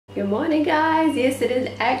Good morning guys, yes it is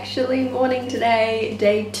actually morning today,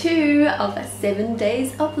 day 2 of a 7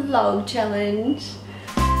 days of vlog challenge.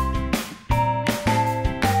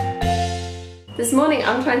 This morning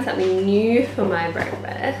I'm trying something new for my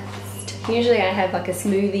breakfast. Usually I have like a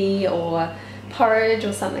smoothie or porridge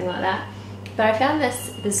or something like that. But I found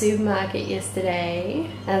this at the supermarket yesterday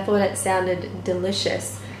and I thought it sounded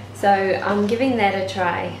delicious. So I'm giving that a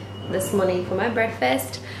try this morning for my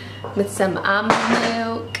breakfast with some almond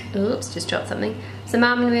milk. Oops, just dropped something. Some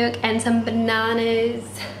almond milk and some bananas.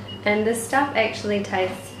 And this stuff actually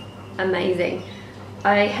tastes amazing.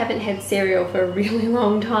 I haven't had cereal for a really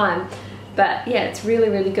long time. But yeah, it's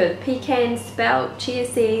really good. Pecan, spelt, chia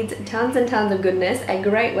seeds, tons and tons of goodness. A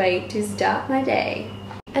great way to start my day.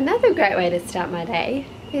 Another great way to start my day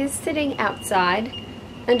is sitting outside,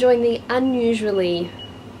 enjoying the unusually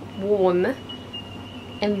warm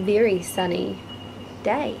and very sunny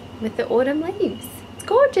day with the autumn leaves. It's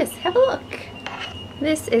gorgeous, have a look.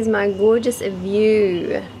 This is my gorgeous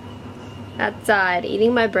view outside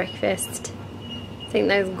eating my breakfast, seeing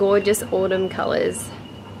those gorgeous autumn colours.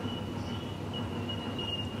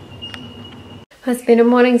 It's been a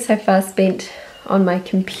morning so far spent on my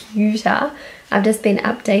computer. I've just been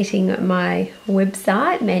updating my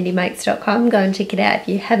website, mandimakesstuff.com. Go and check it out if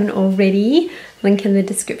you haven't already. Link in the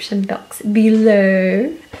description box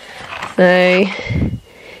below. So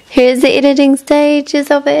here's the editing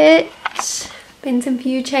stages of it. Been some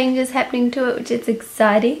few changes happening to it, which is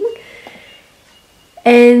exciting.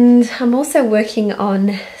 And I'm also working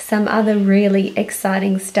on some other really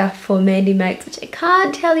exciting stuff for Mandi Makes, which I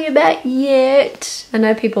can't tell you about yet. I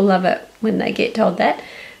know people love it when they get told that,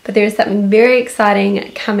 but there is something very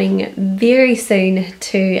exciting coming very soon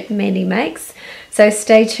to Mandi Makes. So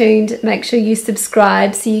stay tuned, make sure you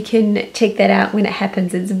subscribe so you can check that out when it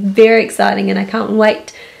happens. It's very exciting and I can't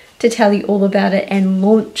wait to tell you all about it and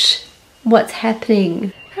launch what's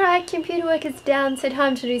happening. Alright, computer work is done, so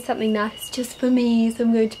time to do something nice just for me. So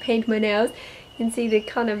I'm going to paint my nails. You can see they're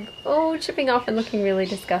kind of all chipping off and looking really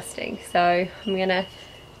disgusting. So I'm going to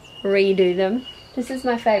redo them. This is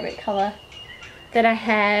my favourite colour that I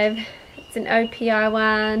have. It's an OPI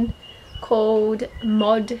one called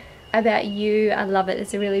Mod About You. I love it.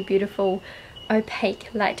 It's a really beautiful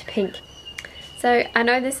opaque light pink. So I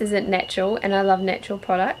know this isn't natural and I love natural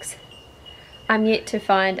products. I'm yet to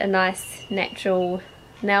find a nice natural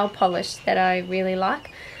nail polish that I really like.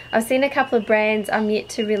 I've seen a couple of brands. I'm yet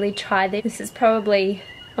to really try them. This is probably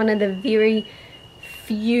one of the very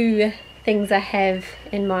few things I have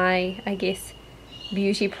in my, I guess,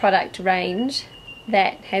 beauty product range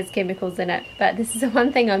that has chemicals in it. But this is the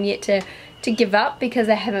one thing I'm yet to give up because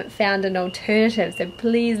I haven't found an alternative. So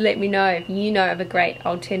please let me know if you know of a great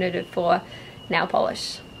alternative for nail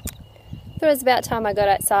polish. Thought it was about time I got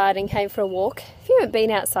outside and came for a walk. If you haven't been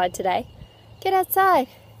outside today, get outside.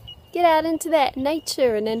 Get out into that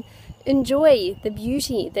nature and then enjoy the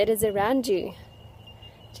beauty that is around you.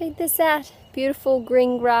 Check this out. Beautiful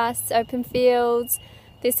green grass, open fields.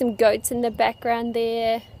 There's some goats in the background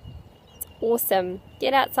there. It's awesome.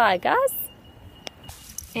 Get outside, guys.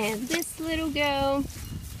 And this little girl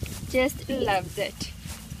just loves it.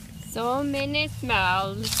 So many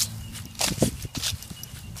smiles.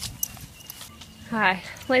 Hi,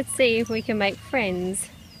 let's see if we can make friends.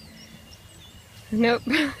 Nope,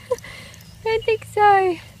 don't think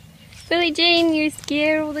so. Billie Jean, you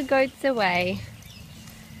scare all the goats away.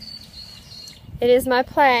 It is my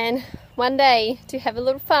plan one day to have a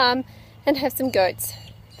little farm and have some goats.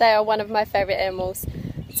 They are one of my favourite animals.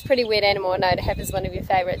 It's a pretty weird animal, I know, to have as one of your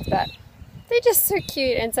favourites, but they're just so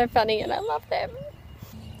cute and so funny and I love them.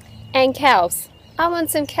 And cows. I want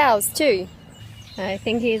some cows too. I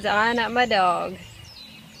think he's eyeing up my dog.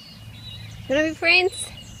 Wanna be friends?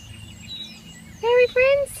 Are we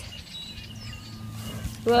friends?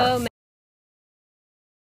 Whoa, man.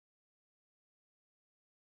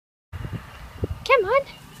 Come on.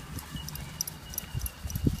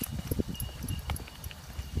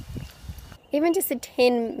 Even just a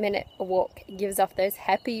 10-minute walk gives off those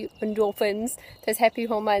happy endorphins, those happy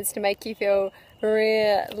hormones to make you feel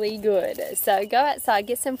really good. So go outside,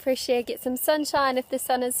 get some fresh air, get some sunshine if the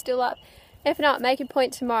sun is still up. If not, make a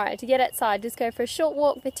point tomorrow to get outside. Just go for a short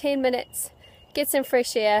walk for 10 minutes, get some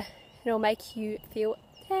fresh air. It'll make you feel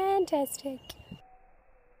fantastic.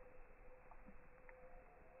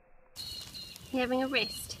 You're having a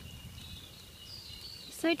rest.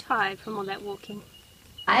 You're so tired from all that walking.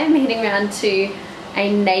 I'm heading around to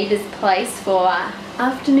a neighbour's place for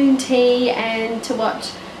afternoon tea and to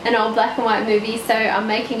watch an old black and white movie. So I'm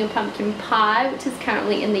making a pumpkin pie, which is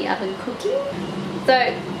currently in the oven cooking.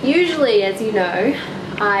 So usually, as you know,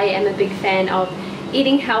 I am a big fan of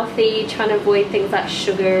eating healthy, trying to avoid things like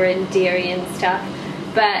sugar and dairy and stuff.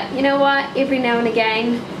 But you know what, every now and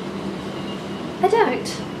again I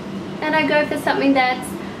don't, and I go for something that's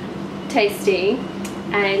tasty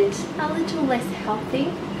and a little less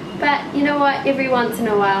healthy. But you know what, every once in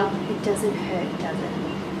a while it doesn't hurt, does it?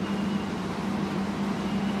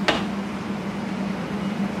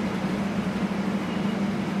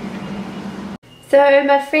 So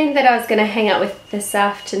my friend that I was going to hang out with this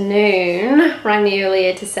afternoon rang me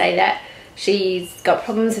earlier to say that she's got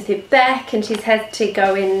problems with her back and she's had to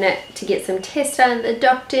go in to get some tests done at the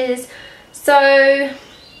doctor's. So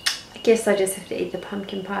I guess I just have to eat the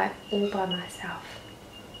pumpkin pie all by myself.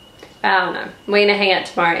 I don't know. We're going to hang out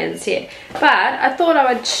tomorrow instead. But I thought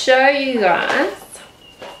I would show you guys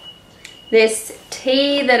this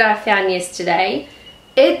tea that I found yesterday.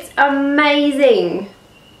 It's amazing.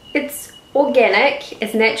 It's organic.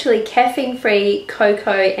 It's naturally caffeine-free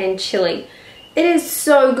cocoa and chili. It is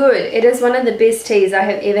so good. It is one of the best teas I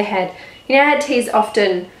have ever had. You know how teas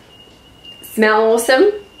often smell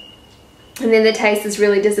awesome and then the taste is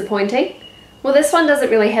really disappointing? Well, this one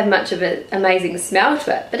doesn't really have much of an amazing smell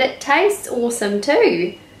to it, but it tastes awesome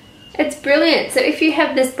too. It's brilliant. So if you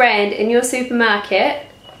have this brand in your supermarket,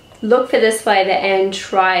 look for this flavour and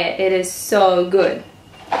try it. It is so good.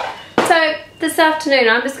 So this afternoon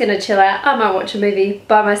I'm just going to chill out. I might watch a movie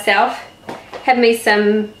by myself, have me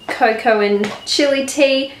some cocoa and chili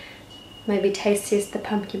tea, maybe taste test the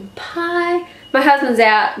pumpkin pie. My husband's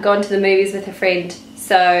out, gone to the movies with a friend,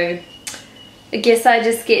 so I guess I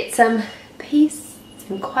just get some peace,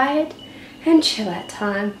 some quiet and chill out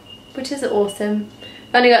time, which is awesome.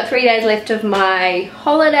 I've only got 3 days left of my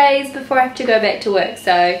holidays before I have to go back to work,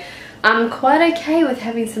 so I'm quite okay with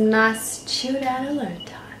having some nice chilled out alone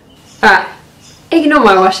time. Alright, ignore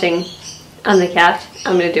my washing on the couch.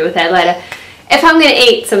 I'm going to deal with that later. If I'm going to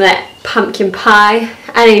eat some of that pumpkin pie,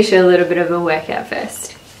 I need to do a little bit of a workout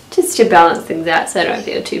first, just to balance things out so I don't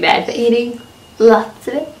feel too bad for eating lots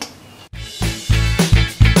of it.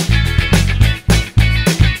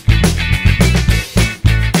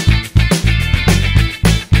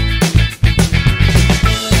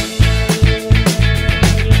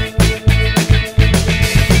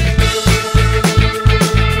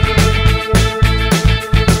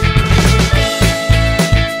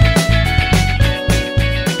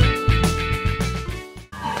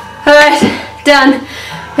 Alright, done.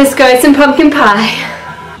 Let's go eat some pumpkin pie.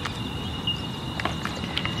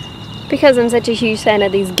 Because I'm such a huge fan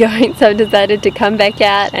of these goats, I've decided to come back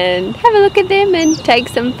out and have a look at them and take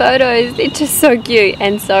some photos. They're just so cute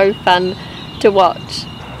and so fun to watch.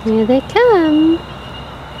 Here they come.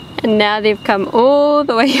 And now they've come all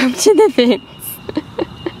the way up to the fence.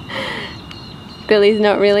 Billy's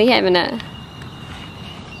not really having it.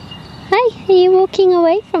 Hey, are you walking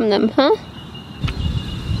away from them, huh?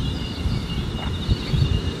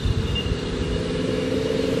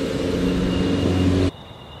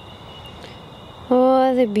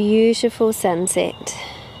 Oh, the beautiful sunset.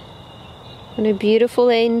 What a beautiful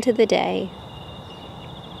end to the day.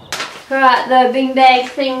 Alright, the beanbag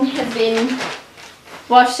thing has been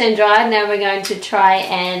washed and dried. Now we're going to try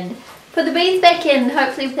and put the beans back in,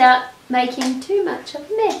 hopefully without making too much of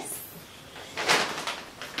a mess.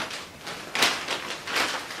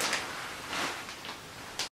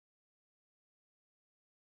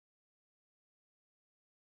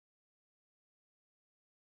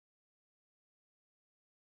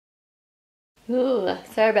 Ooh,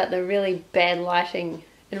 sorry about the really bad lighting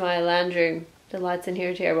in my lounge room. The lights in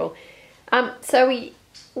here are terrible. So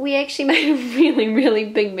we actually made a really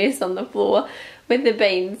big mess on the floor with the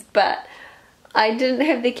beans, but I didn't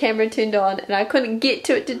have the camera turned on and I couldn't get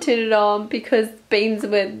to it to turn it on because beans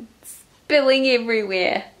were spilling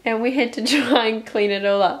everywhere and we had to try and clean it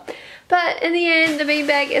all up. But in the end, the bean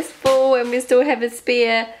bag is full and we still have a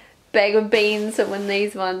spare bag of beans so when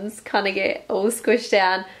these ones kind of get all squished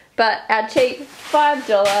down. But our cheap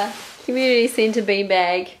 $5 community centre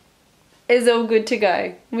beanbag is all good to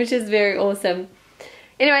go, which is very awesome.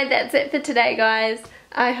 Anyway, that's it for today, guys.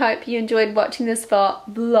 I hope you enjoyed watching this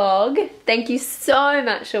vlog. Thank you so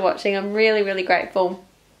much for watching. I'm really grateful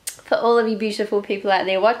for all of you beautiful people out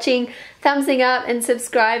there watching, thumbsing up and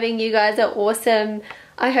subscribing. You guys are awesome.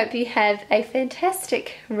 I hope you have a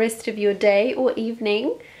fantastic rest of your day or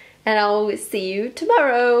evening, and I'll see you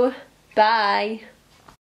tomorrow. Bye.